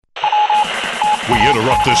We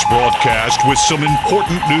interrupt this broadcast with some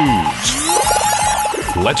important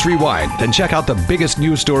news. Let's rewind and check out the biggest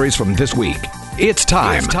news stories from this week. It's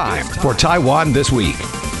time for Taiwan This Week.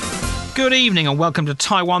 Good evening and welcome to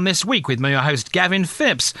Taiwan This Week with me, your host Gavin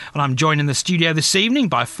Phipps. And I'm joined in the studio this evening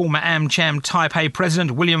by former AmCham Taipei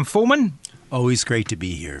President William Foreman. Always great to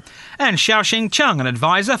be here. And Xiaoxing Chung, an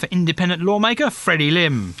advisor for independent lawmaker Freddie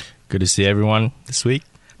Lim. Good to see everyone this week.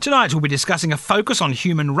 Tonight we'll be discussing a focus on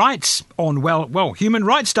human rights on, Human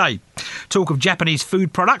Rights Day. Talk of Japanese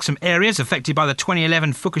food products from areas affected by the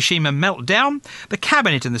 2011 Fukushima meltdown. The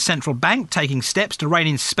Cabinet and the Central Bank taking steps to rein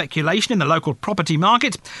in speculation in the local property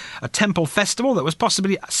market. A temple festival that was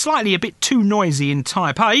possibly slightly a bit too noisy in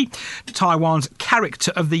Taipei. Taiwan's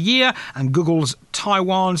Character of the Year and Google's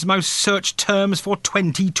Taiwan's most searched terms for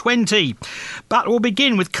 2020. But we'll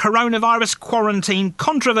begin with coronavirus quarantine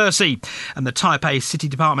controversy. And the Taipei City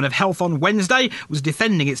Department of Health on Wednesday was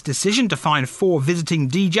defending its decision to fine 4 visiting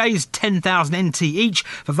DJs 10,000 NT each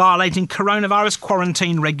for violating coronavirus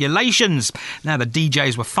quarantine regulations. Now, the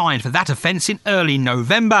DJs were fined for that offence in early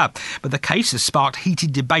November, but the case has sparked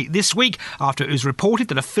heated debate this week after it was reported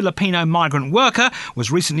that a Filipino migrant worker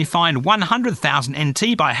was recently fined 100,000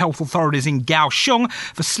 NT by health authorities in Kaohsiung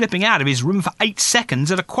for slipping out of his room for 8 seconds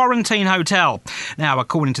at a quarantine hotel. Now,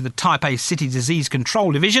 according to the Taipei City Disease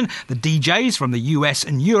Control Division, the DJs from the US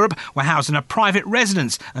and Europe were housed in a private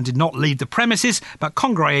residence and did not leave the premises but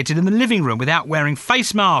congregated in the living room without wearing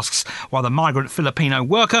face masks, while the migrant Filipino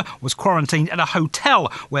worker was quarantined at a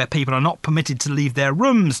hotel where people are not permitted to leave their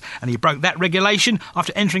rooms, and he broke that regulation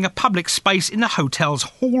after entering a public space in the hotel's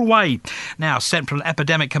hallway. Now, Central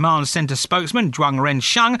Epidemic Command Centre spokesman Zhuang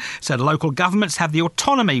Renshang said local governments have the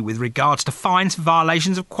autonomy with regards to fines for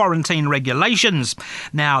violations of quarantine regulations.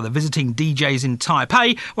 Now, the visiting DJs in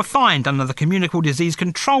Taipei were fined under the Communicable Disease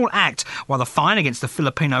Control Act, while the fine against the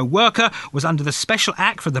Filipino worker was under the Special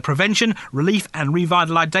Act for the Prevention, Relief and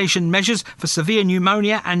Revitalisation Measures for Severe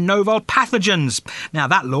Pneumonia and Novel Pathogens. Now,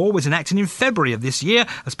 that law was enacted in February of this year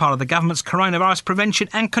as part of the government's coronavirus prevention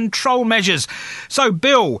and control measures. So,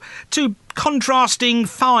 Bill, 2 contrasting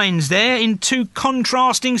fines there in 2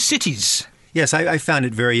 contrasting cities. Yes, I found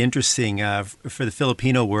it very interesting. For the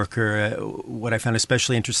Filipino worker, what I found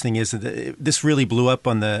especially interesting is that this really blew up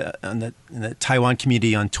in the Taiwan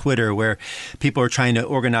community on Twitter, where people are trying to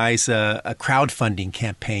organize a crowdfunding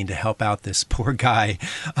campaign to help out this poor guy.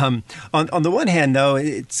 On the one hand, though,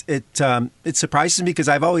 it surprises me because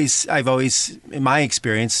I've always, in my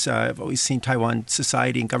experience, I've always seen Taiwan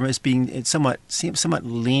society and government as being somewhat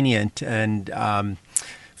lenient and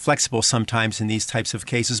flexible sometimes in these types of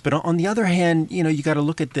cases. But on the other hand, you got to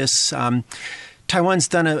look at this. Taiwan's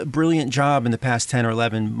done a brilliant job in the past 10 or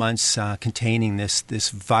 11 months containing this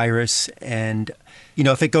virus. And,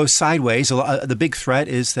 if it goes sideways, the big threat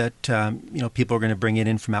is that, people are going to bring it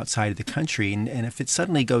in from outside of the country. And if it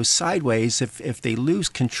suddenly goes sideways, if they lose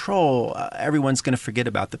control, everyone's going to forget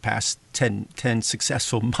about the past 10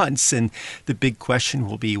 successful months. And the big question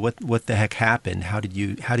will be, what the heck happened? How did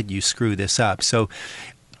you screw this up? So,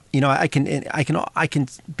 I can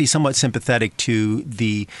be somewhat sympathetic to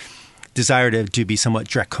the desire to be somewhat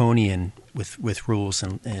draconian with rules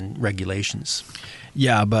and regulations.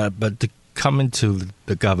 Yeah, but to come into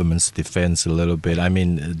the government's defense a little bit, I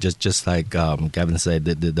mean, just like Gavin said,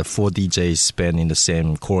 the 4 DJs spend in the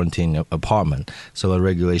same quarantine apartment. So the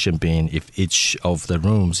regulation being, if each of the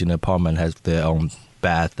rooms in the apartment has their own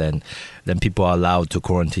bath, then people are allowed to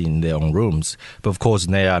quarantine in their own rooms. But of course,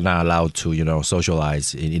 they are not allowed to,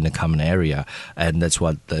 socialize in the common area, and that's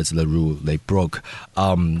the rule they broke.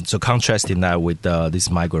 So contrasting that with this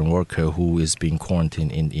migrant worker who is being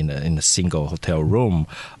quarantined in a single hotel room,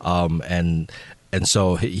 and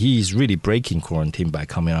so he's really breaking quarantine by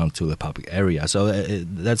coming out to the public area. So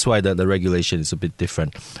that's why the regulation is a bit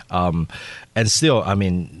different. And still, I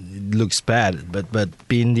mean, it looks bad. But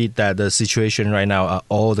being that the situation right now,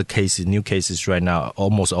 all the new cases right now,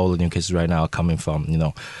 almost all the new cases right now are coming from,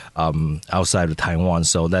 outside of Taiwan.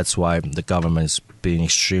 So that's why the government is being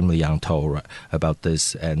extremely on toe about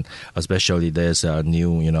this. And especially there's a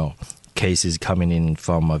new, cases coming in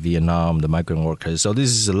from Vietnam, the migrant workers. So this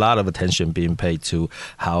is a lot of attention being paid to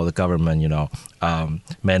how the government,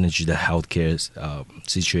 manage the healthcare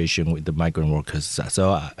situation with the migrant workers.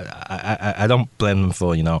 So I don't blame them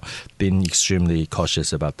for, being extremely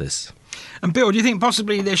cautious about this. And Bill, do you think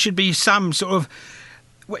possibly there should be some sort of,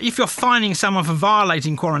 if you're fining someone for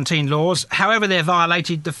violating quarantine laws, however they're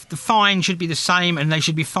violated, the fine should be the same and they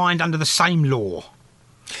should be fined under the same law?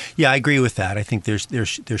 Yeah, I agree with that. I think there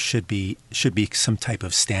should be some type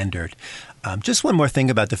of standard. Just one more thing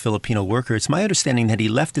about the Filipino worker. It's my understanding that he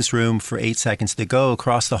left his room for 8 seconds to go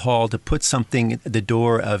across the hall to put something at the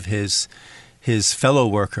door of his fellow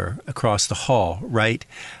worker across the hall, right?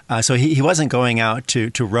 So he wasn't going out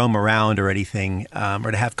to roam around or anything,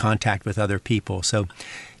 or to have contact with other people. So,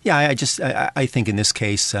 yeah, I think in this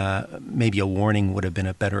case, maybe a warning would have been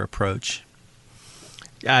a better approach.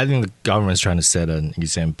 Yeah, I think the government's trying to set an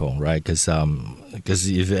example, right? Because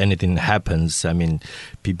if anything happens, I mean,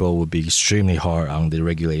 people would be extremely hard on the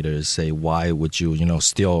regulators. Say, why would you,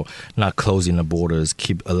 still not closing the borders,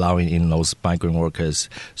 keep allowing in those migrant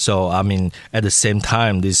workers? So, I mean, at the same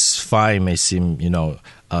time, this fine may seem,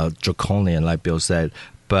 draconian, like Bill said.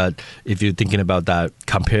 But if you're thinking about that,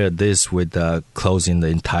 compare this with closing the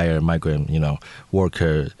entire migrant,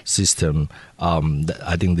 worker system.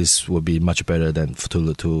 I think this would be much better than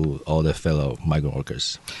to all the fellow migrant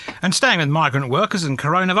workers. And staying with migrant workers and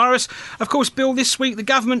coronavirus, of course, Bill, this week the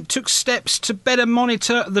government took steps to better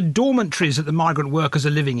monitor the dormitories that the migrant workers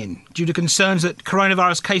are living in, due to concerns that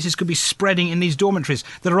coronavirus cases could be spreading in these dormitories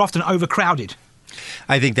that are often overcrowded.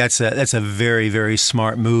 I think that's a very, very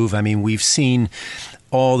smart move. I mean, we've seen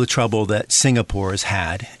all the trouble that Singapore has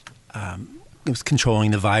had with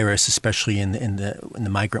controlling the virus, especially in the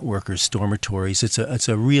migrant workers' dormitories. It's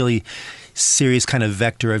a really serious kind of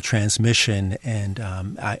vector of transmission, and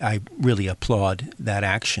I really applaud that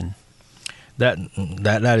action. That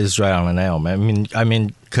is right on the nail, man. I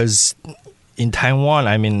mean, because in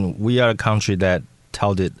Taiwan, we are a country that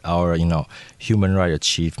touted our human rights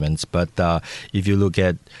achievements, but if you look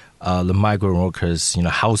at the migrant workers,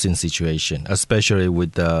 housing situation, especially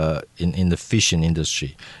with in the fishing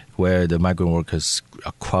industry, where the migrant workers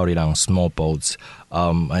are crowded on small boats,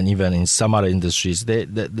 and even in some other industries,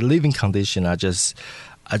 the living conditions are just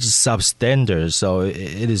substandard. So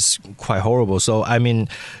it is quite horrible. So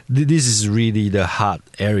this is really the hot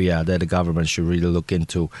area that the government should really look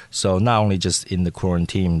into. So not only just in the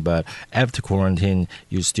quarantine, but after quarantine,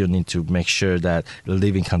 you still need to make sure that the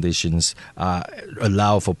living conditions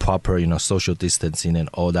allow for proper, social distancing and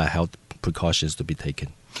all that health precautions to be taken.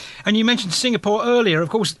 And you mentioned Singapore earlier. Of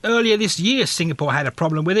course, earlier this year, Singapore had a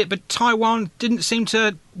problem with it, but Taiwan didn't seem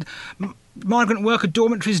to. Migrant worker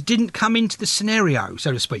dormitories didn't come into the scenario,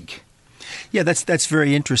 so to speak. Yeah, that's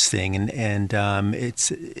very interesting, and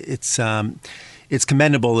it's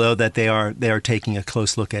commendable though that they are taking a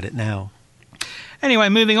close look at it now. Anyway,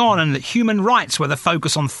 moving on, and human rights were the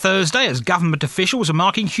focus on Thursday as government officials are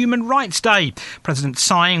marking Human Rights Day. President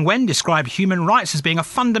Tsai Ing-wen described human rights as being a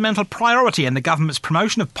fundamental priority in the government's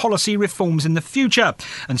promotion of policy reforms in the future.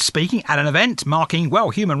 And speaking at an event marking,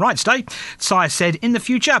 Human Rights Day, Tsai said in the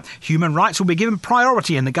future, human rights will be given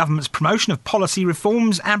priority in the government's promotion of policy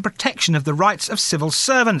reforms and protection of the rights of civil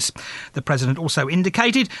servants. The president also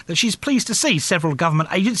indicated that she's pleased to see several government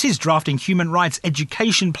agencies drafting human rights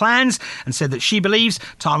education plans, and said that she believes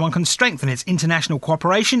Taiwan can strengthen its international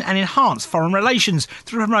cooperation and enhance foreign relations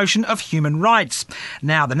through the promotion of human rights.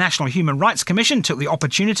 Now, the National Human Rights Commission took the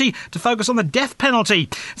opportunity to focus on the death penalty,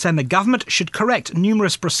 saying the government should correct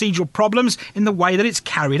numerous procedural problems in the way that it's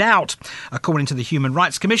carried out. According to the Human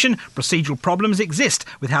Rights Commission, procedural problems exist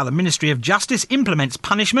with how the Ministry of Justice implements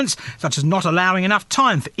punishments, such as not allowing enough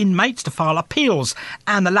time for inmates to file appeals,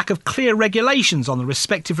 and the lack of clear regulations on the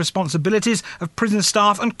respective responsibilities of prison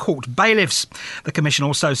staff and court bailiffs. The Commission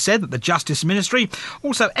also said that the Justice Ministry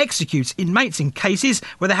also executes inmates in cases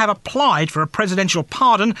where they have applied for a presidential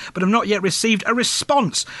pardon but have not yet received a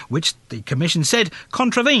response, which the Commission said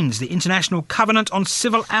contravenes the International Covenant on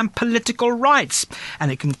Civil and Political Rights.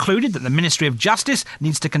 And it concluded that the Ministry of Justice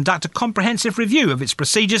needs to conduct a comprehensive review of its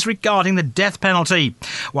procedures regarding the death penalty.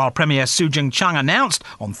 While Premier Su Jing-chang announced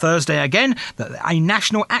on Thursday again that a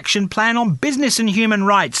national action plan on business and human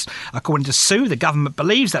rights. According to Su, the government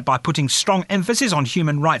believes that by putting strong emphasis on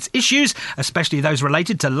human rights issues, especially those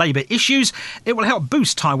related to labour issues, it will help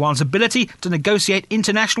boost Taiwan's ability to negotiate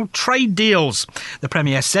international trade deals. The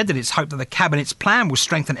Premier said that it's hoped that the Cabinet's plan will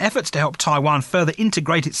strengthen efforts to help Taiwan further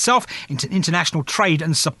integrate itself into international trade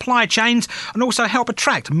and supply chains, and also help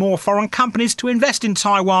attract more foreign companies to invest in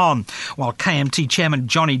Taiwan. While KMT Chairman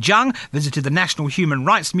Johnny Zhang visited the National Human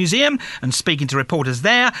Rights Museum, and speaking to reporters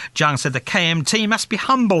there, Zhang said the KMT must be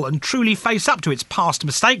humble and truly face up to its past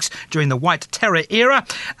mistakes during the White Terror era,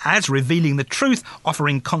 as revealing the truth,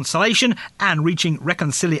 offering consolation and reaching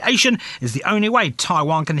reconciliation is the only way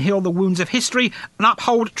Taiwan can heal the wounds of history and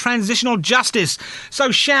uphold transitional justice. So,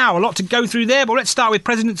 Xiao, a lot to go through there, but let's start with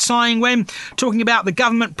President Tsai Ing-wen talking about the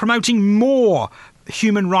government promoting more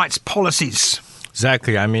human rights policies.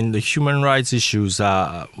 Exactly. I mean, the human rights issues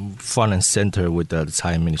are front and center with the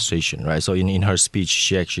Tsai administration, right? So in her speech,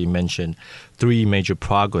 she actually mentioned three major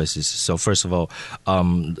progresses. So first of all,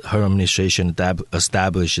 her administration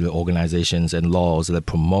established the organizations and laws that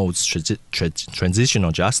promotes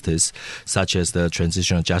transitional justice, such as the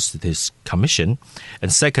Transitional Justice Commission.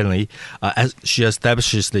 And secondly, as she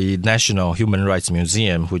establishes the National Human Rights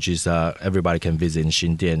Museum, which is everybody can visit in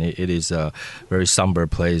Xindian. It is a very somber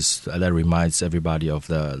place that reminds everybody of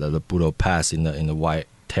the brutal past in the White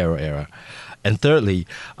Terror era. And thirdly,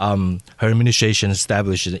 her administration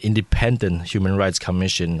established an independent human rights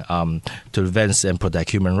commission to advance and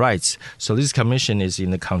protect human rights. So this commission is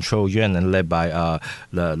in the control yuan and led by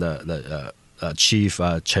the Chief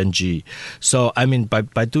Chen Ji. So I mean,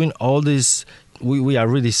 by doing all this, we are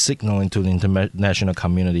really signaling to the international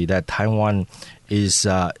community that Taiwan is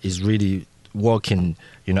really working,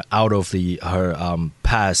 out of her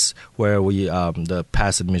past, where the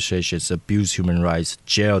past administrations abuse human rights,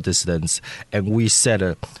 jail dissidents, and we set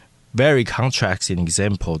a very contrasting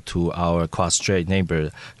example to our cross-strait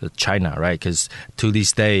neighbor, China, right? Because to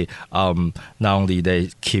this day, not only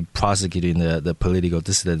they keep prosecuting the political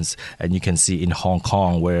dissidents, and you can see in Hong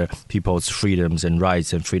Kong where people's freedoms and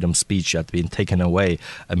rights and freedom of speech are being taken away,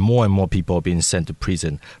 and more people are being sent to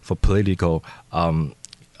prison for political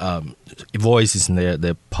voices in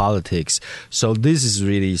their politics. So this is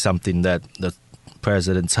really something that the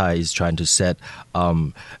President Tsai is trying to set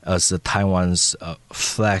as Taiwan's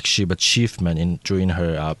flagship achievement during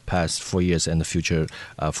her past 4 years and the future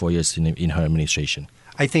 4 years in her administration.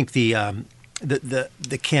 I think the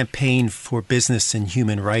campaign for business and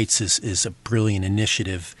human rights is a brilliant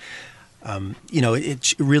initiative.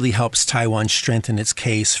 It really helps Taiwan strengthen its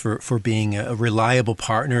case for being a reliable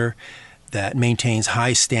partner that maintains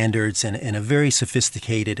high standards and a very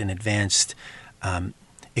sophisticated and advanced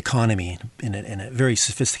economy in a very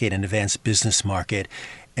sophisticated and advanced business market.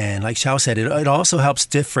 And like Xiao said, it also helps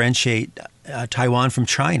differentiate Taiwan from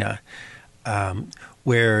China,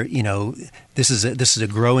 where this is a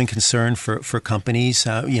growing concern for companies.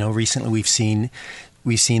 Recently we've seen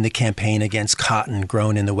the campaign against cotton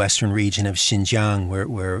grown in the western region of Xinjiang,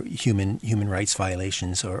 where human rights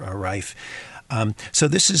violations are rife. So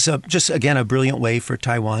this is just, again, a brilliant way for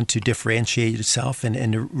Taiwan to differentiate itself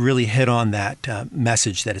and to really hit on that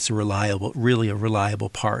message that it's a reliable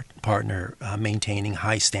partner maintaining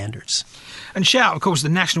high standards. And Xiao, of course, the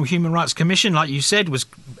National Human Rights Commission, like you said, was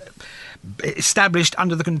established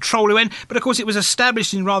under the control UN, but of course it was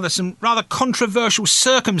established in some rather controversial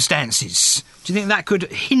circumstances. Do you think that could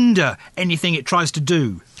hinder anything it tries to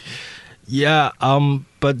do? Yeah,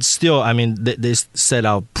 but still, I mean, they set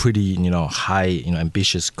out pretty, high,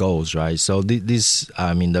 ambitious goals, right? So this,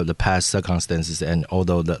 I mean, the past circumstances, and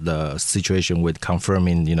although the situation with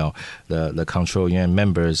confirming, the control union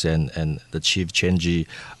members and the Chief Chen Ji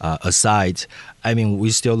aside, I mean, we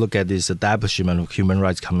still look at this establishment of Human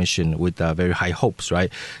Rights Commission with very high hopes,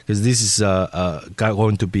 right? Because this is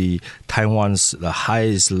going to be Taiwan's the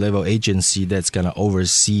highest level agency that's going to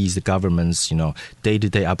oversee the government's,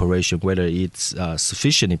 day-to-day operation, whether it's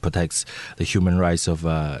sufficiently protects the human rights of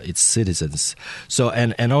its citizens. So,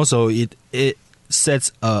 and also it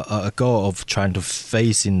sets a goal of trying to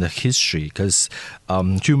face in the history, because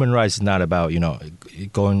human rights is not about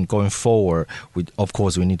going forward. Of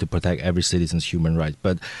course we need to protect every citizen's human rights,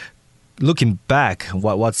 but looking back,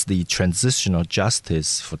 what's the transitional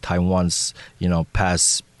justice for Taiwan's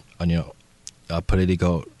past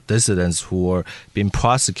political dissidents who are being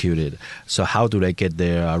prosecuted? So how do they get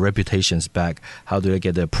their reputations back? How do they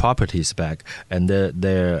get their properties back? And their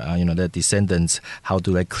descendants, how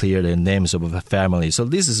do they clear their names of the family? So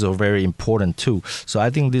this is very important too. So I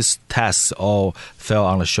think these tasks all fell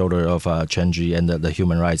on the shoulder of Chen Ji and the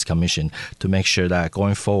Human Rights Commission to make sure that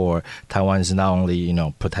going forward, Taiwan is not only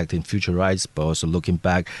protecting future rights, but also looking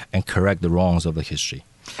back and correct the wrongs of the history.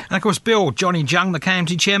 And of course, Bill, Johnny Zhang, the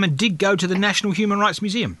KMT chairman, did go to the National Human Rights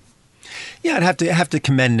Museum. Yeah, I'd have to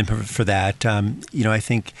commend him for that. I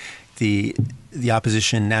think the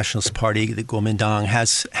opposition Nationalist Party, the Kuomintang,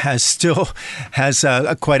 has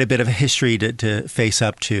quite a bit of a history to face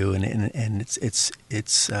up to, and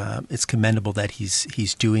it's commendable that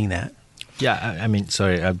he's doing that. Yeah, I mean,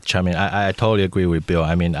 sorry, Chairman, I totally agree with Bill.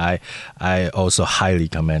 I mean, I also highly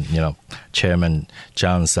commend, Chairman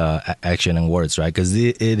Zhang's action and words, right? Because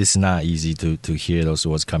it is not easy to hear those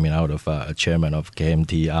words coming out of a chairman of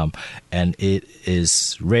KMT, and it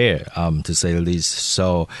is rare, to say the least.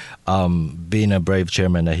 So, being a brave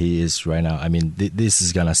chairman that he is right now, I mean, this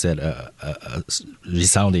is going to set a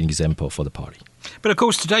resounding example for the party. But of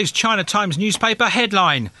course, today's China Times newspaper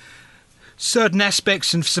headline: certain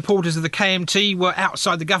aspects and supporters of the KMT were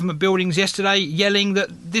outside the government buildings yesterday yelling that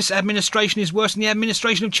this administration is worse than the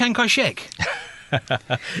administration of Chiang Kai-shek.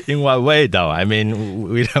 In what way, though? I mean,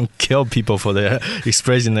 we don't kill people for their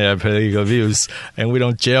expressing their political views, and we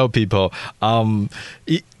don't jail people.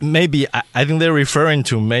 Maybe I think they're referring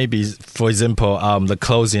to maybe, for example, the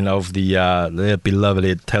closing of their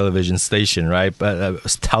beloved television station, right? But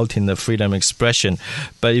touting the freedom of expression.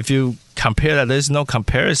 But if you compare that, there's no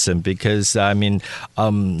comparison, because I mean,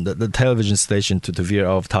 the television station, to veer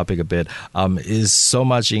off topic a bit, is so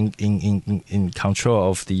much in control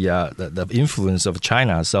of the influence of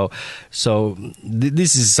China. So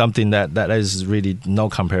this is something that is really no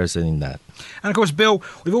comparison in that. And of course, Bill,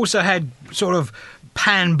 we've also had sort of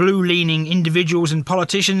pan-blue leaning individuals and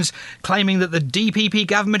politicians claiming that the DPP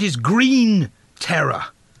government is green terror.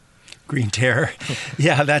 Green terror,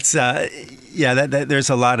 yeah, that's there's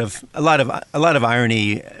a lot of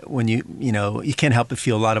irony when you can't help but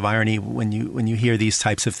feel a lot of irony when you hear these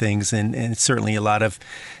types of things, and it's certainly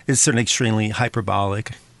extremely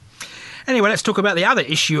hyperbolic. Anyway, let's talk about the other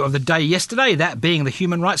issue of the day yesterday, that being the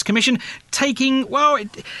Human Rights Commission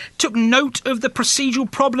it took note of the procedural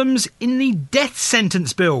problems in the death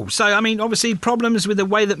sentence bill. So, I mean, obviously problems with the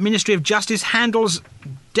way that Ministry of Justice handles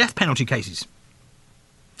death penalty cases.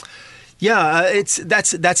 Yeah,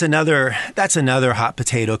 that's another hot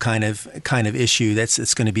potato kind of issue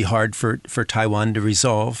it's going to be hard for Taiwan to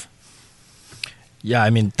resolve. Yeah,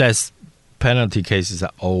 I mean, death penalty cases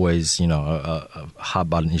are always hot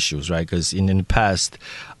button issues, right? Because in the past,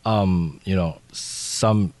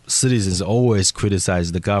 some citizens always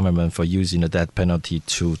criticize the government for using the death penalty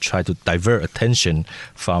to try to divert attention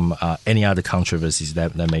from any other controversies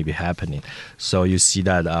that may be happening. So you see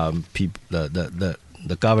that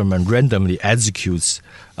the government randomly executes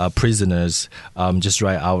prisoners just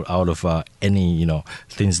right out of any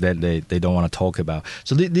things that they don't want to talk about.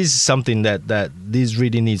 So this is something that this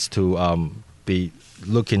really needs to be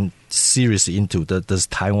looking seriously into. Does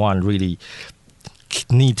Taiwan really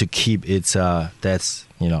need to keep its death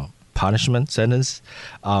punishment sentence?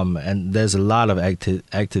 And there's a lot of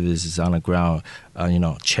activists on the ground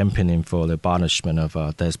championing for the punishment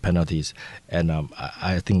of death penalties, and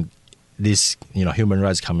I think this Human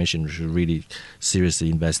Rights Commission should really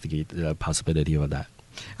seriously investigate the possibility of that.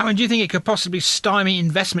 I mean, do you think it could possibly stymie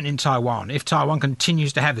investment in Taiwan if Taiwan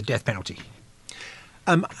continues to have the death penalty?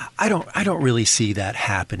 I don't really see that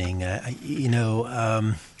happening. I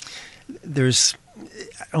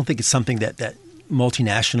don't think it's something that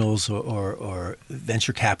multinationals or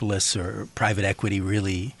venture capitalists or private equity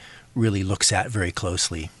really looks at very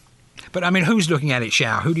closely. But, I mean, who's looking at it,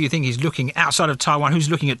 Xiao? Who do you think is looking outside of Taiwan? Who's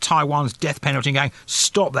looking at Taiwan's death penalty and going,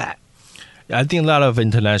 stop that? I think a lot of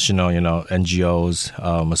international,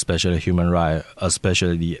 NGOs, especially human rights,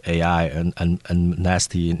 especially the AI and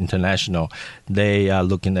Amnesty International, they are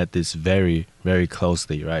looking at this very, very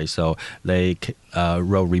closely, right? So they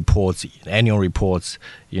wrote reports, annual reports,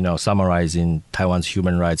 summarizing Taiwan's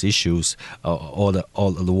human rights issues, all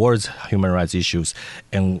the world's human rights issues,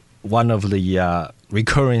 and one of the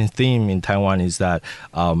recurring theme in Taiwan is that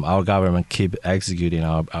our government keep executing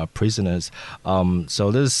our prisoners.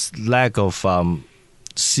 So there's lack of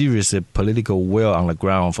serious political will on the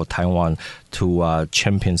ground for Taiwan to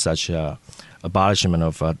champion such abolishment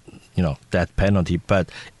of death penalty. But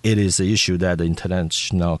it is an issue that the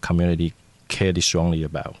international community cares strongly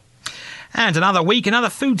about. And another week, another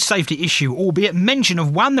food safety issue, albeit mention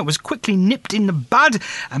of one that was quickly nipped in the bud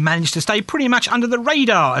and managed to stay pretty much under the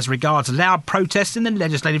radar as regards loud protests in the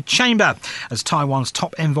legislative chamber, as Taiwan's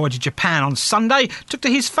top envoy to Japan on Sunday took to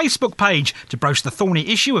his Facebook page to broach the thorny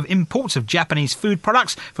issue of imports of Japanese food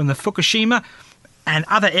products from the Fukushima and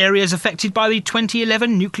other areas affected by the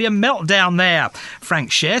 2011 nuclear meltdown there.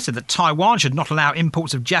 Frank Sher said that Taiwan should not allow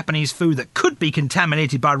imports of Japanese food that could be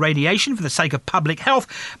contaminated by radiation for the sake of public health,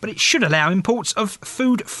 but it should allow imports of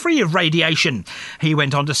food free of radiation. He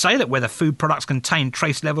went on to say that whether food products contain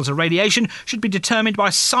trace levels of radiation should be determined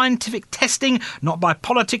by scientific testing, not by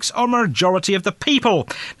politics or majority of the people.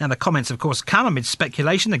 Now, the comments, of course, come amid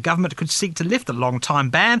speculation the government could seek to lift the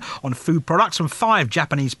long-time ban on food products from 5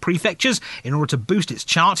 Japanese prefectures in order to boost its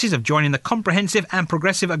chances of joining the Comprehensive and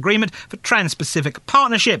Progressive Agreement for Trans-Pacific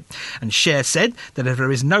Partnership. And Sher said that if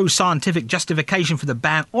there is no scientific justification for the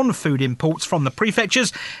ban on food imports from the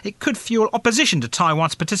prefectures, it could fuel opposition to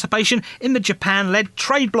Taiwan's participation in the Japan-led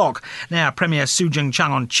trade bloc. Now, Premier Su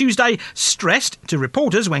Jing-chang on Tuesday stressed to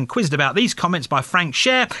reporters when quizzed about these comments by Frank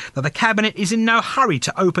Sher that the cabinet is in no hurry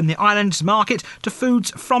to open the island's market to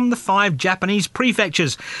foods from the 5 Japanese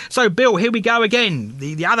prefectures. So, Bill, here we go again.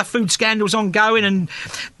 The other food scandals ongoing, and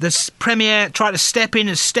the Premier tried to step in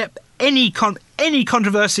and step any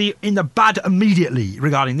controversy in the bud immediately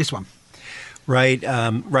regarding this one. Right,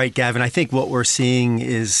 Gavin. I think what we're seeing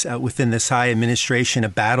is within the Tsai administration a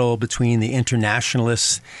battle between the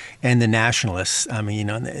internationalists and the nationalists. I mean,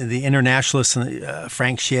 the internationalists,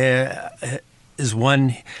 Frank Xie is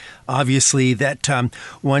one, obviously, that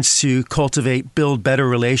wants to build better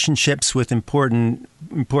relationships with important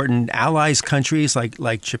allies countries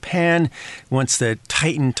like Japan, wants to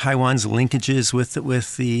tighten Taiwan's linkages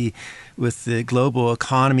with the global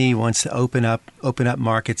economy, wants to open up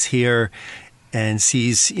markets here, and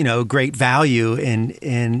sees great value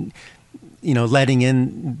in letting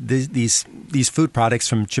in these food products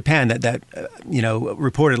from Japan that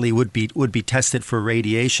reportedly would be tested for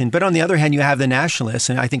radiation. But on the other hand, you have the nationalists,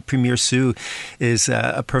 and I think Premier Su is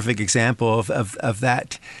a perfect example of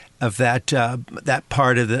that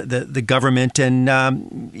part of the government.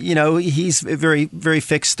 And he's very, very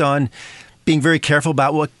fixed on being very careful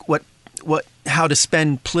about how to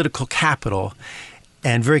spend political capital,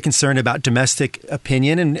 and very concerned about domestic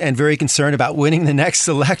opinion, and very concerned about winning the next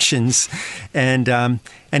elections, and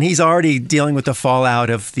he's already dealing with the fallout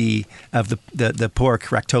of the pork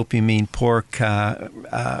ractopamine pork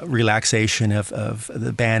relaxation of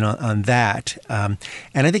the ban on that, and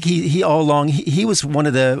I think he all along he was one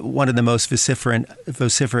of the most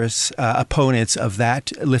vociferous opponents of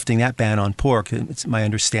that, lifting that ban on pork. It's my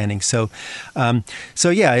understanding. So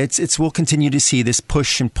yeah, we'll continue to see this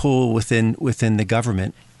push and pull within the government.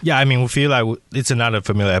 Yeah, I mean, we feel like it's another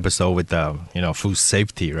familiar episode with food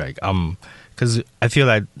safety, right? Because I feel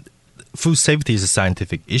like food safety is a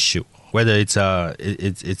scientific issue. Whether it's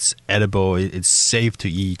edible, it's safe to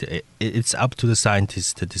eat, it's up to the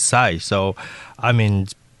scientists to decide. So, I mean,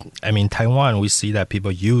 Taiwan, we see that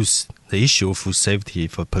people use the issue of food safety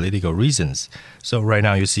for political reasons. So right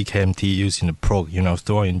now you see KMT using the pork,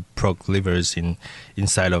 throwing pork livers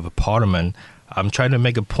inside of a parliament. I'm trying to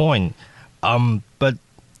make a point. But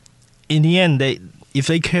in the end, if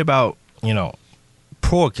they care about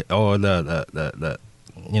pork or the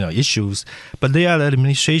issues, but they are the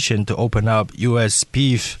administration to open up U.S.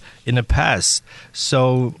 beef in the past.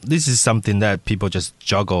 So this is something that people just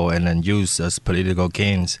juggle and then use as political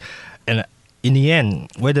gains. And in the end,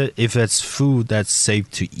 if it's food that's safe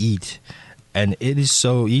to eat, and it is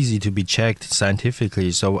so easy to be checked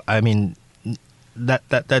scientifically. So I mean,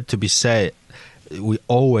 that to be said, we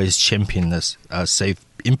always champion this safe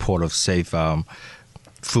import of safe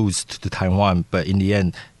foods to Taiwan, but in the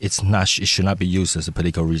end, it should not be used as a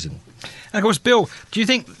political reason. And of course, Bill, do you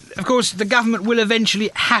think, of course, the government will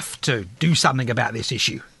eventually have to do something about this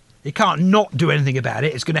issue? It can't not do anything about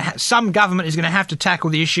it. It's going to some government is going to have to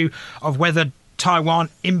tackle the issue of whether Taiwan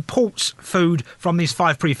imports food from these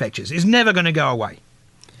 5 prefectures. It's never going to go away.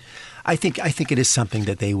 I think it is something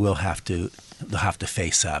that they will have to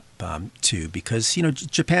face up to, because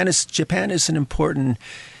Japan is an important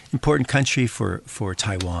country for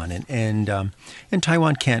Taiwan, and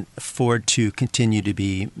Taiwan can't afford to continue to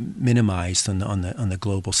be minimized on the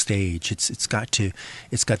global stage. It's got to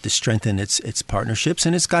strengthen its partnerships,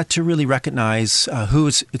 and it's got to really recognize who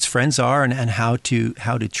its friends are and how to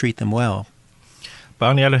treat them well. But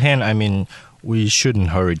on the other hand, I mean, we shouldn't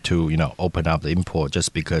hurry to open up the import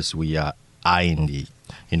just because we are eyeing the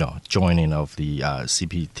joining of the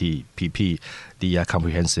CPTPP, the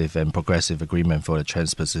Comprehensive and Progressive Agreement for the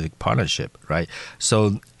Trans-Pacific Partnership, right?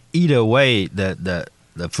 So either way, the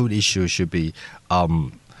food issue should be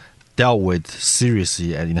dealt with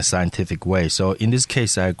seriously and in a scientific way. So in this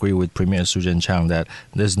case, I agree with Premier Su Tseng-Chang that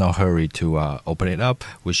there's no hurry to open it up.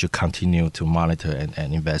 We should continue to monitor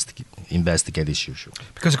and investigate this issue.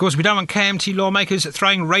 Because, of course, we don't want KMT lawmakers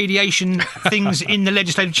throwing radiation things in the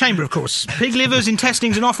legislative chamber, of course. Pig livers,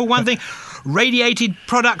 intestines and offal, one thing. Radiated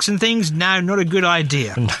products and things, no, not a good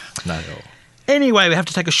idea. Not at all. Anyway, we have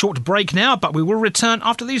to take a short break now, but we will return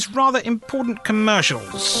after these rather important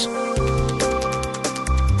commercials.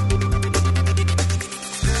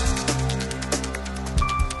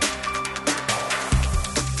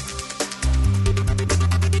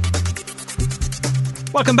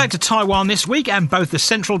 Welcome back to Taiwan This Week, and both the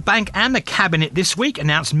Central Bank and the Cabinet this week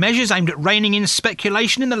announced measures aimed at reining in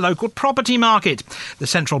speculation in the local property market. The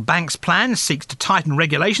Central Bank's plan seeks to tighten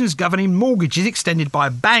regulations governing mortgages extended by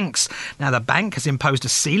banks. Now, the bank has imposed a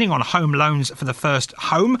ceiling on home loans for the first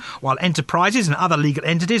home, while enterprises and other legal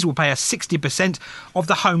entities will pay a 60% of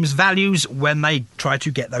the home's values when they try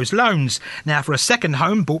to get those loans. Now, for a second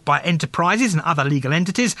home bought by enterprises and other legal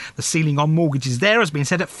entities, the ceiling on mortgages there has been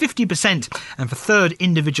set at 50%, and for third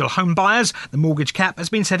individual home buyers, the mortgage cap has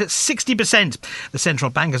been set at 60%. The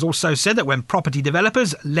central bank has also said that when property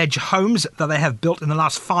developers ledge homes that they have built in the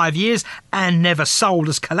last 5 years and never sold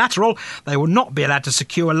as collateral, they will not be allowed to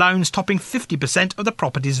secure loans topping 50% of the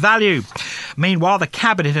property's value. Meanwhile, the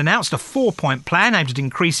Cabinet announced a 4-point plan aimed at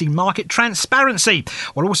increasing market transparency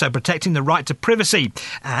while also protecting the right to privacy.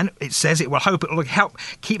 And it says it will hope it will help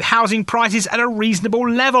keep housing prices at a reasonable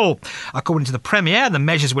level. According to the Premier, the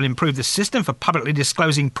measures will improve the system for publicly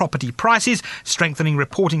disclosing property prices, strengthening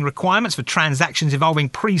reporting requirements for transactions involving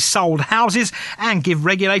pre-sold houses, and give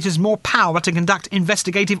regulators more power to conduct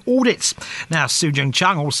investigative audits. Now, Su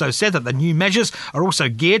Jung-chung also said that the new measures are also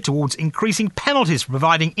geared towards increasing penalties for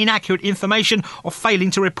providing inaccurate information or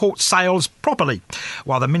failing to report sales properly.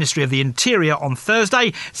 While the Ministry of the Interior on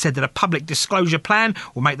Thursday said that a public disclosure plan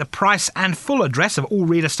will make the price and full address of all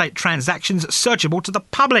real estate transactions searchable to the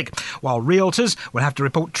public, while realtors will have to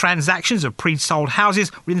report transactions of pre-sold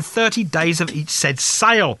houses within 30 days of each said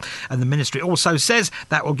sale. And the ministry also says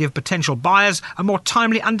that will give potential buyers a more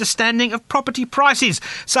timely understanding of property prices.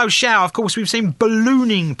 So, Xiao, of course, we've seen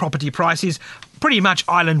ballooning property prices pretty much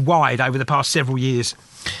island-wide over the past several years.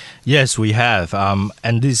 Yes, we have.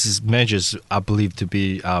 And these measures are believed to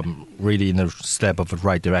be really in a step of the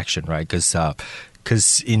right direction, right?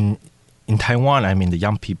 Because in Taiwan, I mean, the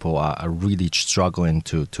young people are really struggling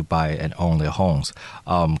to buy and own their homes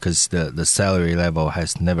because the salary level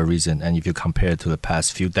has never risen. And if you compare it to the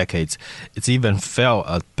past few decades, it's even fell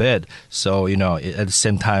a bit. So, at the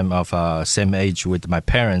same time of same age with my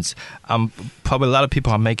parents, probably a lot of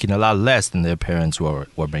people are making a lot less than their parents were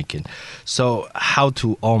making. So how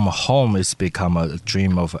to own a home has become a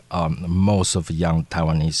dream of most of young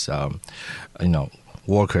Taiwanese,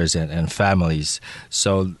 workers and families.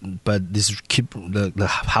 So, but the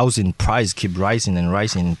housing price keep rising and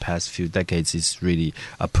rising in the past few decades is really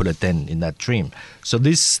put a dent in that dream. So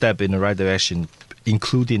this step in the right direction,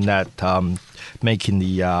 including that making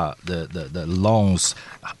the loans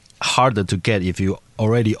harder to get if you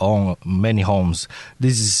already own many homes.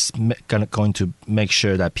 This is going to make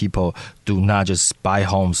sure that people do not just buy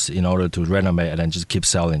homes in order to renovate and then just keep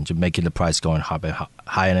selling, to making the price going higher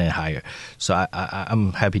and higher. So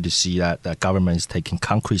I'm happy to see that the government is taking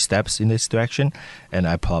concrete steps in this direction, and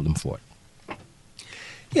I applaud them for it.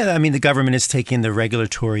 Yeah, I mean, the government is taking the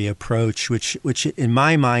regulatory approach, which in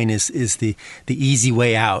my mind is the easy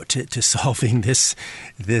way out to solving this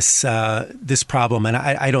problem, and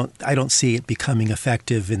I don't see it becoming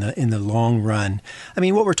effective in the long run. I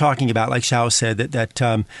mean, what we're talking about, like Xiao said,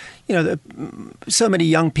 that so many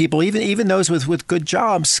young people, even those with good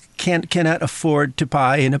jobs, cannot afford to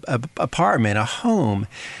buy an apartment, a home.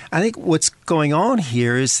 I think what's going on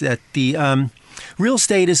here is that the real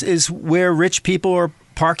estate is where rich people are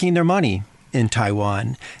parking their money in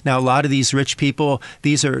Taiwan. Now, a lot of these rich people,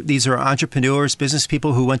 these are entrepreneurs, business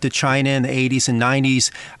people who went to China in the 80s and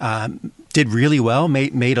 90s, did really well,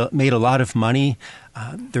 made a lot of money.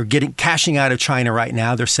 They're cashing out of China right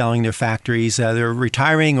now. They're selling their factories. They're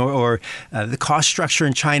retiring, or the cost structure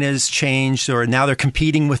in China has changed, or now they're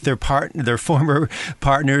competing with their former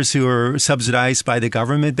partners who are subsidized by the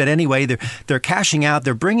government. But anyway, they're cashing out.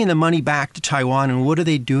 They're bringing the money back to Taiwan, and what are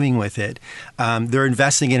they doing with it? They're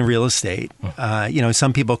investing in real estate.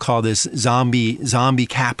 Some people call this zombie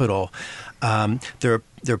capital.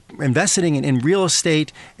 They're investing in real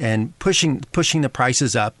estate and pushing the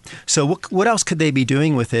prices up. So what else could they be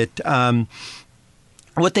doing with it?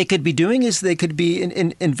 What they could be doing is they could be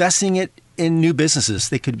investing it in new businesses.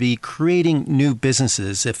 They could be creating new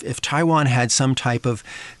businesses. If Taiwan had some type of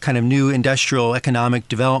kind of new industrial economic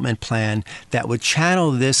development plan that would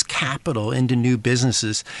channel this capital into new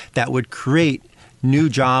businesses, that would create new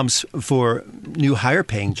jobs, for new higher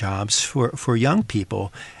paying jobs for young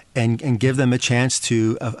people, and give them a chance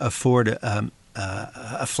to afford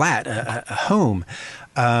a flat, a home.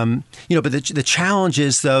 But the challenge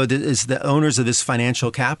is, though, is the owners of this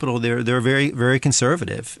financial capital, they're very, very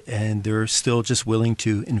conservative, and they're still just willing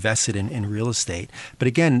to invest it in real estate. But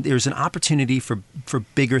again, there's an opportunity for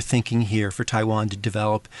bigger thinking here for Taiwan to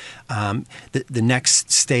develop the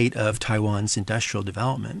next state of Taiwan's industrial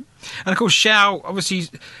development. And of course, Xiao,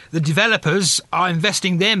 obviously, the developers are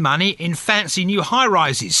investing their money in fancy new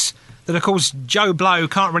high-rises that, of course, Joe Blow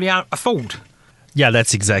can't really afford. Yeah,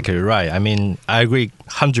 that's exactly right. I mean, I agree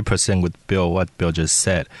 100% with what Bill just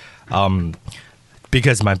said.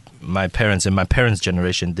 Because my parents and my parents'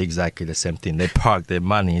 generation did exactly the same thing. They parked their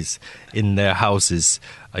monies in their houses,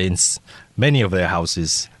 in many of their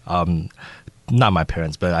houses. Not my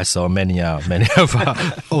parents, but I saw many of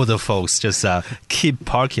older folks just keep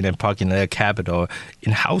parking their capital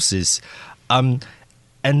in houses.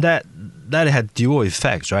 and that had dual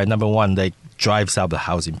effects, right? Number one, they drives up the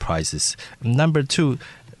housing prices. Number two,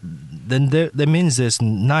 then that means there's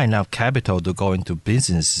not enough capital to go into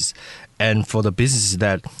businesses. And for the businesses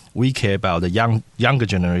that we care about, the younger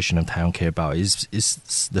generation of Taiwan care about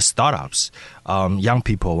is the startups. Young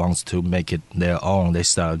people wants to make it their own. They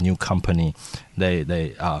start a new company.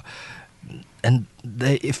 They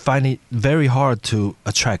find it very hard to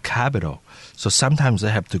attract capital. So sometimes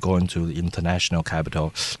they have to go into the international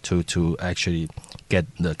capital to actually get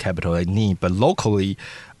the capital they need. But locally,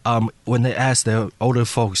 when they ask their older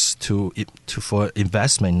folks for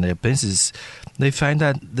investment in their business, they find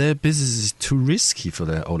that their business is too risky for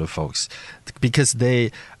their older folks because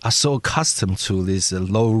they are so accustomed to these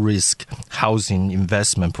low-risk housing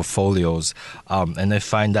investment portfolios, and they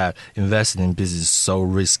find that investing in business is so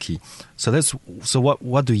risky. So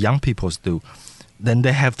what do young people do? Then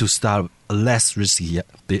they have to start a less risky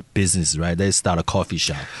business, right? They start a coffee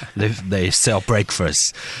shop. They sell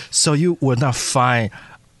breakfast. So you will not find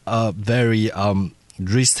a very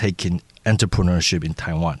risk-taking entrepreneurship in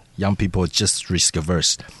Taiwan. Young people are just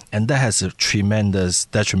risk-averse. And that has a tremendous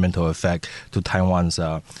detrimental effect to Taiwan's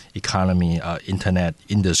economy, internet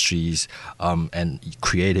industries, and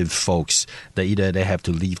creative folks. They have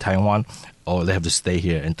to leave Taiwan or they have to stay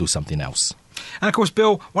here and do something else. And of course,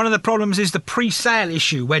 Bill, one of the problems is the pre-sale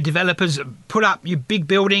issue, where developers put up your big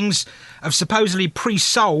buildings, have supposedly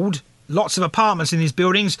pre-sold lots of apartments in these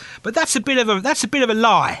buildings, but that's a bit of a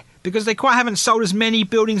lie, because they quite haven't sold as many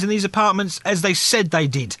buildings in these apartments as they said they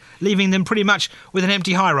did, leaving them pretty much with an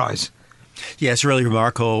empty high-rise. Yeah, it's really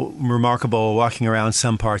remarkable walking around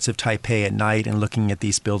some parts of Taipei at night and looking at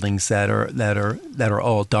these buildings that are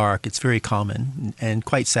all dark. It's very common and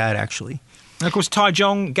quite sad, actually. And of course,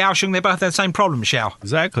 Taichung, Kaohsiung, they both have the same problem, Xiao.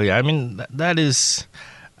 Exactly. I mean, that is,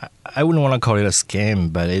 I wouldn't want to call it a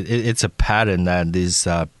scam, but it's a pattern that these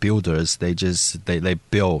builders, they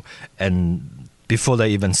build, and before they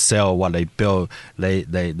even sell what they build, they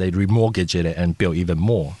remortgage it and build even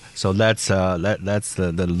more. So that's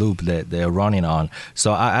the loop that they're running on.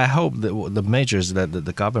 So I hope that the measures that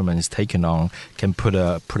the government is taking on can put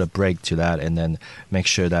a break to that and then make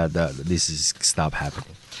sure that this is stop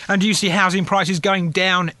happening. And do you see housing prices going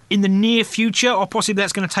down in the near future, or possibly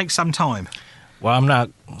that's going to take some time? Well, I'm not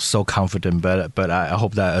so confident, but I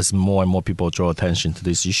hope that as more and more people draw attention to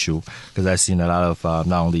this issue, because I've seen a lot of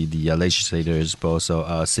not only the legislators but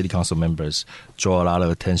also city council members draw a lot of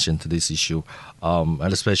attention to this issue, and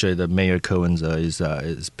especially the Mayor Cohen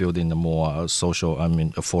is building a more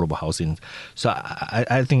affordable housing. So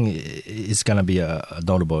I think it's going to be a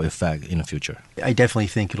notable effect in the future. I definitely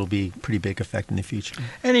think it'll be a pretty big effect in the future.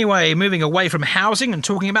 Anyway, moving away from housing and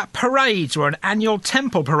talking about parades, where an annual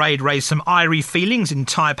temple parade raised some eerie feelings in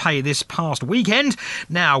Taipei this past weekend.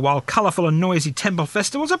 Now, while colourful and noisy temple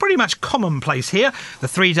festivals are pretty much commonplace here, the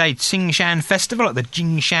 3-day Qingshan Festival at the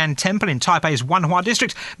Jingshan Temple in Taipei's Wanhua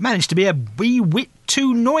district managed to be a wee bit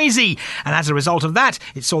too noisy, and as a result of that,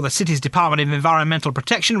 it saw the city's Department of Environmental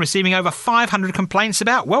Protection receiving over 500 complaints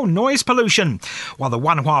about, noise pollution, while the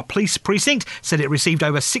Wanhua Police Precinct said it received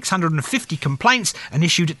over 650 complaints and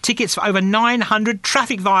issued tickets for over 900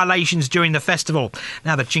 traffic violations during the festival.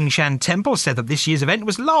 Now, the Jingshan Temple said that this year's event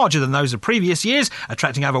was larger than those of previous years,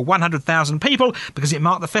 attracting over 100,000 people because it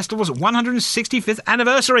marked the festival's 165th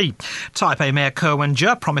anniversary. Taipei Mayor Ke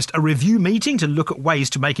Wen-je promised a review meeting to look at ways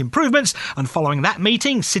to make improvements, and following that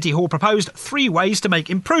meeting, City Hall proposed 3 ways to make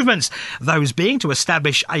improvements, those being to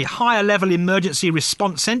establish a higher level emergency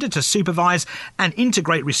response centre to supervise and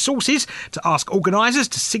integrate resources, to ask organisers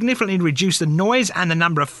to significantly reduce the noise and the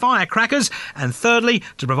number of firecrackers, and thirdly,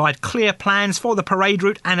 to provide clear plans for the parade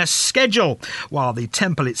route and a schedule, while the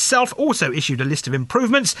temple itself also issued a list of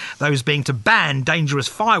improvements, those being to ban dangerous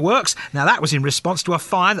fireworks. Now, that was in response to a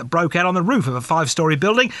fire that broke out on the roof of a 5-storey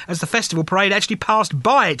building as the festival parade actually passed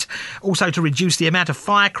by it. Also to reduce the amount of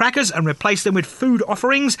firecrackers and replace them with food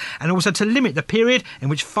offerings, and also to limit the period in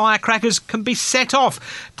which firecrackers can be set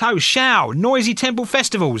off. Tao Xiao, noisy temple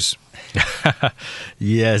festivals.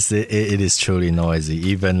 Yes, it is truly noisy.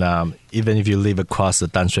 Even if you live across the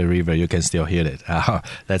Danshui River, you can still hear it.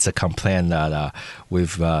 That's a complaint that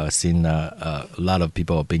we've seen a lot of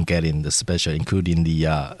people have been getting, especially including the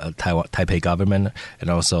Taipei government and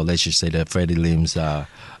also legislator Freddie Lim's.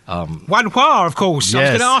 Wanhua, of course. Yes.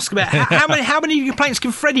 I was going to ask about how many complaints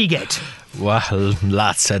can Freddie get? Well,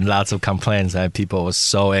 lots and lots of complaints, and people were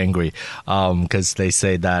so angry because they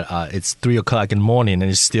say that it's 3 o'clock in the morning and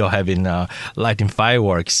it's still having lighting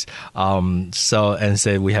fireworks. And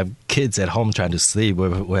say we have kids at home trying to sleep.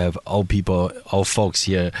 We have old folks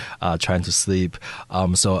here trying to sleep.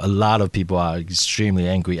 So a lot of people are extremely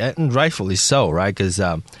angry, and rightfully so, right? Because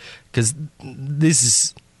this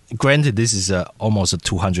is. Granted, this is almost a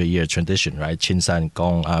 200-year tradition, right? Qinshan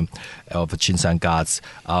Gong of Qinshan gods,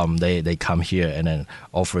 they come here and then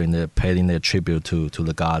paying their tribute to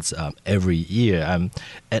the gods every year. And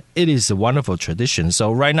it is a wonderful tradition.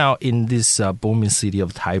 So right now in this booming city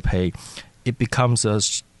of Taipei, it becomes a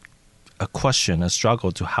question, a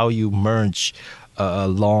struggle to how you merge a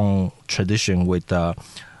long tradition with the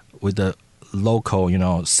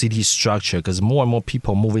local, city structure. Because more and more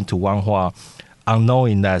people move into Wanhua,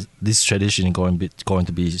 unknowing that this tradition is going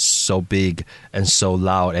to be so big and so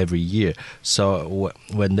loud every year. So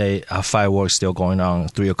when they have fireworks still going on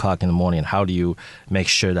 3 o'clock in the morning, how do you make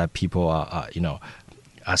sure that people are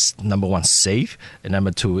number one, safe, and number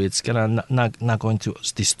two, it's gonna not going to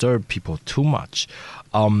disturb people too much.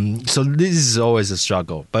 So this is always a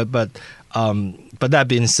struggle. But that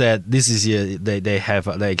being said, this is year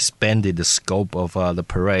they expanded the scope of the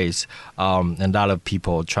parades, and a lot of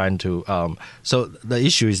people trying to. So the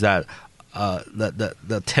issue is that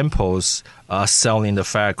the temples are selling the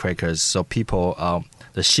firecrackers, so people.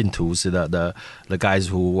 The Shintus, the guys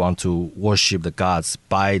who want to worship the gods,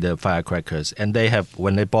 buy the firecrackers, and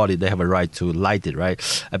when they bought it, they have a right to light it, right?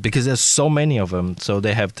 Because there's so many of them, so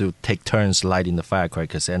they have to take turns lighting the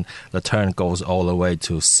firecrackers, and the turn goes all the way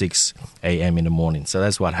to 6 a.m. in the morning. So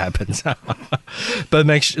that's what happens. But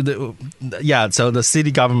so the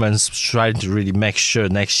city government's trying to really make sure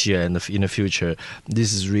next year and in the future,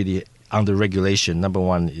 this is really under regulation. Number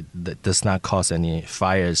one, it does not cause any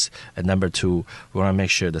fires, and number two, we want to make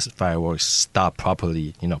sure the fireworks stop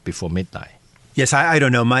properly, before midnight. Yes, I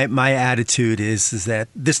don't know. My attitude is that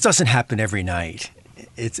this doesn't happen every night.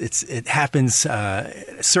 It happens a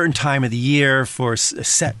certain time of the year for a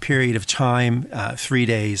set period of time, 3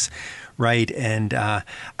 days, right? And I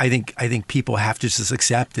think people have to just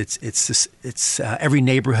accept it's every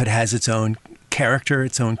neighborhood has its own character,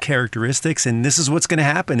 its own characteristics, and this is what's going to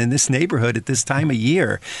happen in this neighborhood at this time of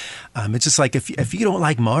year. It's just like if you don't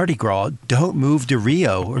like Mardi Gras, don't move to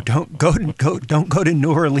Rio, or don't go to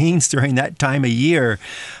New Orleans during that time of year.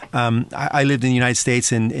 I lived in the United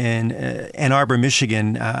States in Ann Arbor,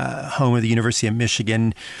 Michigan, home of the University of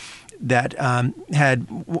Michigan, that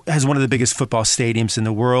has one of the biggest football stadiums in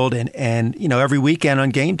the world, and every weekend on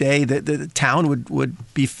game day, the town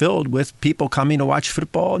would be filled with people coming to watch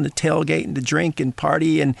football and to tailgate and to drink and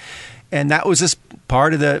party, and that was just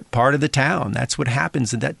part of the town. That's what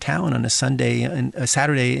happens in that town on a Sunday and a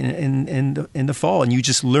Saturday in the fall, and you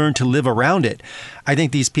just learn to live around it. I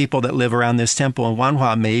think these people that live around this temple in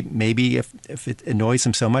Wanhua, maybe if it annoys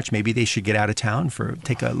them so much, maybe they should get out of town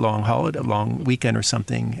take a long holiday, a long weekend or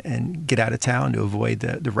something, and get out of town to avoid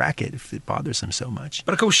the racket if it bothers them so much.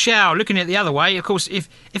 But of course, Xiao, looking at it the other way, of course, if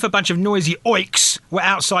a bunch of noisy oiks were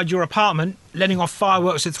outside your apartment letting off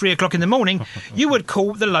fireworks at 3 o'clock in the morning, you would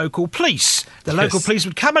call the local police. The local police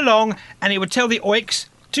would come along and it would tell the oiks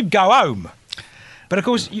to go home. But of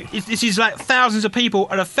course, this is like thousands of people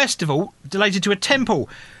at a festival related to a temple.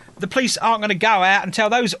 The police aren't going to go out and tell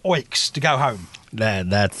those oiks to go home.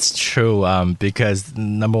 That's true, because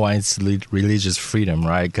number one, it's religious freedom,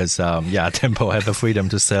 right? Because, temple have the freedom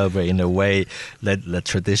to celebrate in a way that the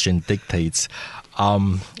tradition dictates.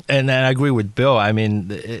 And I agree with Bill. I mean,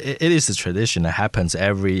 it is a tradition that happens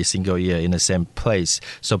every single year in the same place.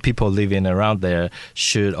 So people living around there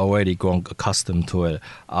should already grow accustomed to it.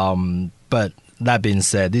 But that being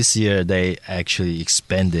said, this year they actually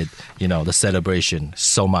expanded, the celebration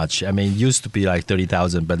so much. I mean, it used to be like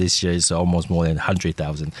 30,000, but this year it's almost more than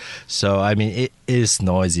 100,000. So, I mean, it is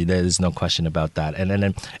noisy. There is no question about that. And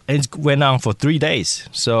then it went on for 3 days.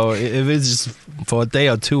 So if it's just for a day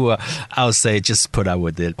or two, I'll say just put up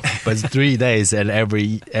with it. But it's 3 days, and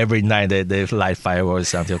every night they light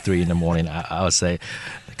fireworks until 3 in the morning. I'll say,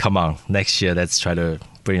 come on, next year let's try to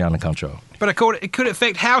bring it under control. But it could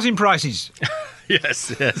affect housing prices. Yes.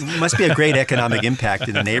 It must be a great economic impact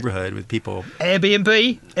in the neighborhood with people.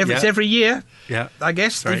 Airbnb, it's every year. Yeah, I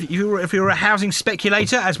guess. right. If you're a housing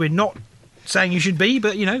speculator, as we're not saying you should be,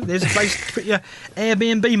 but, there's a place to put your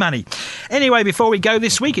Airbnb money. Anyway, before we go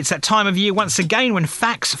this week, it's that time of year once again when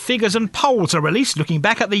facts, figures and polls are released looking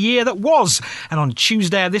back at the year that was. And on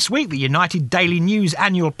Tuesday of this week, the United Daily News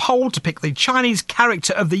annual poll to pick the Chinese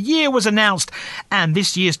character of the year was announced. And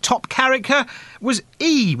this year's top character was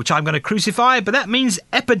E, which I'm going to crucify, but that means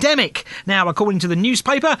epidemic. Now, according to the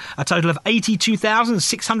newspaper, a total of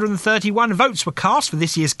 82,631 votes were cast for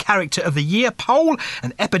this year's Character of the Year poll,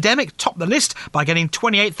 and epidemic topped the list by getting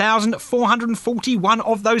 28,441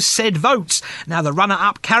 of those said votes. Now, the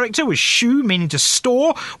runner-up character was Shu, meaning to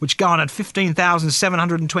store, which garnered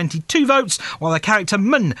 15,722 votes, while the character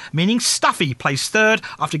Mun, meaning stuffy, placed third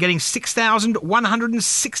after getting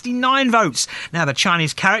 6,169 votes. Now, the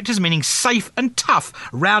Chinese characters, meaning safe and tough,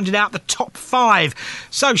 rounded out the top 5.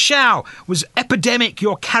 So, Xiao, was epidemic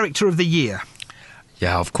your character of the year?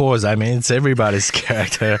 Yeah, of course. I mean, it's everybody's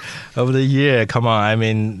character of the year. Come on. I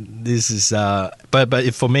mean, this is... But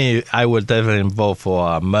if for me, I would definitely vote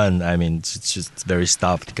for Mun. I mean, it's just very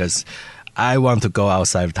stuffed because I want to go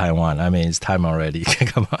outside of Taiwan. I mean, it's time already.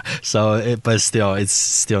 Come on. So, but still, it's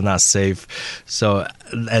still not safe. So,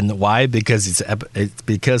 and why? Because it's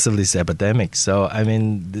because of this epidemic. So, I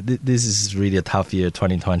mean, this is really a tough year,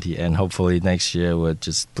 2020, and hopefully next year will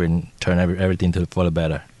just turn everything for the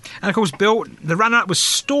better. And of course, Bill, the runner-up was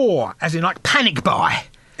store, as in like panic buy.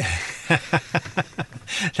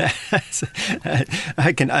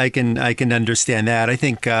 I can understand that. I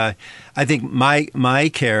think my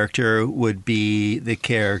character would be the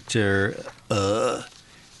character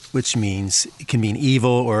which means it can mean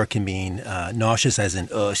evil or it can mean nauseous, as in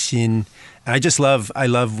xin. And I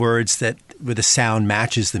love words that where the sound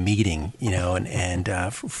matches the meaning, and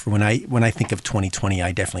for when I think of 2020,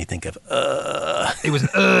 I definitely think of It was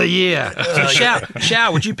an year. So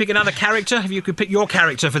Xiao, would you pick another character if you could pick your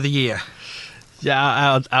character for the year?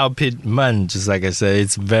 Yeah, I'll pick Mun. Just like I said,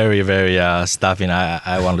 it's very, very stuffy.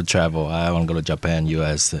 I want to travel. I want to go to Japan,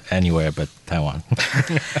 US, anywhere but Taiwan.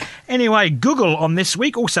 Anyway, Google on this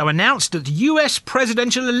week also announced that US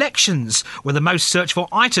presidential elections were the most searched for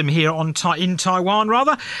item here in Taiwan,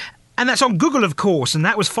 rather. And that's on Google, of course, and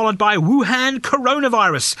that was followed by Wuhan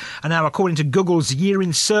coronavirus. And now, according to Google's Year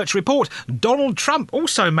in Search report, Donald Trump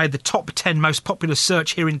also made the top 10 most popular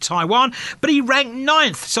search here in Taiwan, but he ranked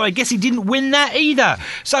 9th, so I guess he didn't win that either.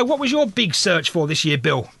 So what was your big search for this year,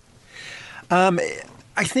 Bill? I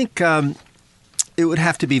think it would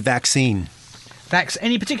have to be vaccine.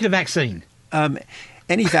 Any particular vaccine?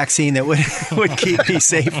 Any vaccine that would keep me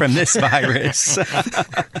safe from this virus.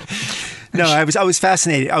 No, I was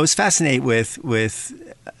fascinated. I was fascinated with.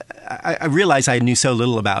 I realized I knew so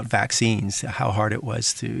little about vaccines, how hard it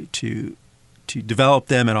was to develop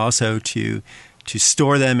them and also to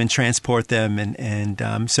store them and transport them,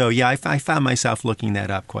 and so yeah, I found myself looking that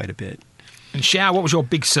up quite a bit. And Xiao, what was your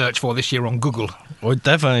big search for this year on Google? Well,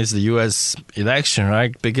 definitely it's the U.S. election,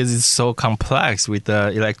 right? Because it's so complex with the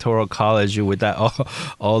Electoral College, with that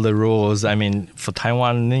all the rules. I mean, for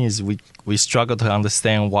Taiwanese, we struggle to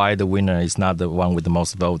understand why the winner is not the one with the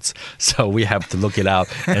most votes. So we have to look it up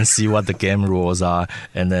and see what the game rules are.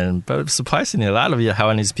 But surprisingly, a lot of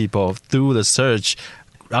Taiwanese people, through the search,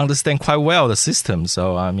 understand quite well the system.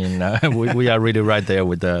 So, I mean, we are really right there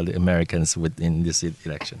with the Americans in this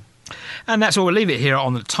election. And that's all we'll leave it here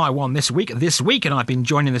on Taiwan This Week. And I've been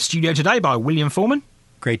joined in the studio today by William Foreman.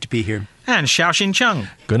 Great to be here. And Xiaoxin Chung.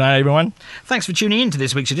 Good night, everyone. Thanks for tuning in to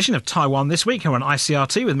this week's edition of Taiwan This Week here on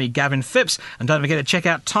ICRT with me, Gavin Phipps. And don't forget to check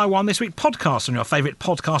out Taiwan This Week podcast on your favourite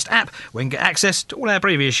podcast app where you can get access to all our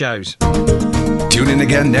previous shows. Tune in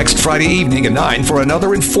again next Friday evening at 9 for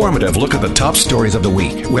another informative look at the top stories of the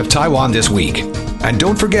week with Taiwan This Week. And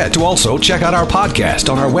don't forget to also check out our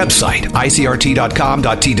podcast on our website,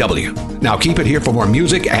 icrt.com.tw. Now keep it here for more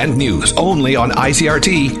music and news only on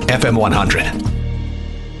ICRT FM 100.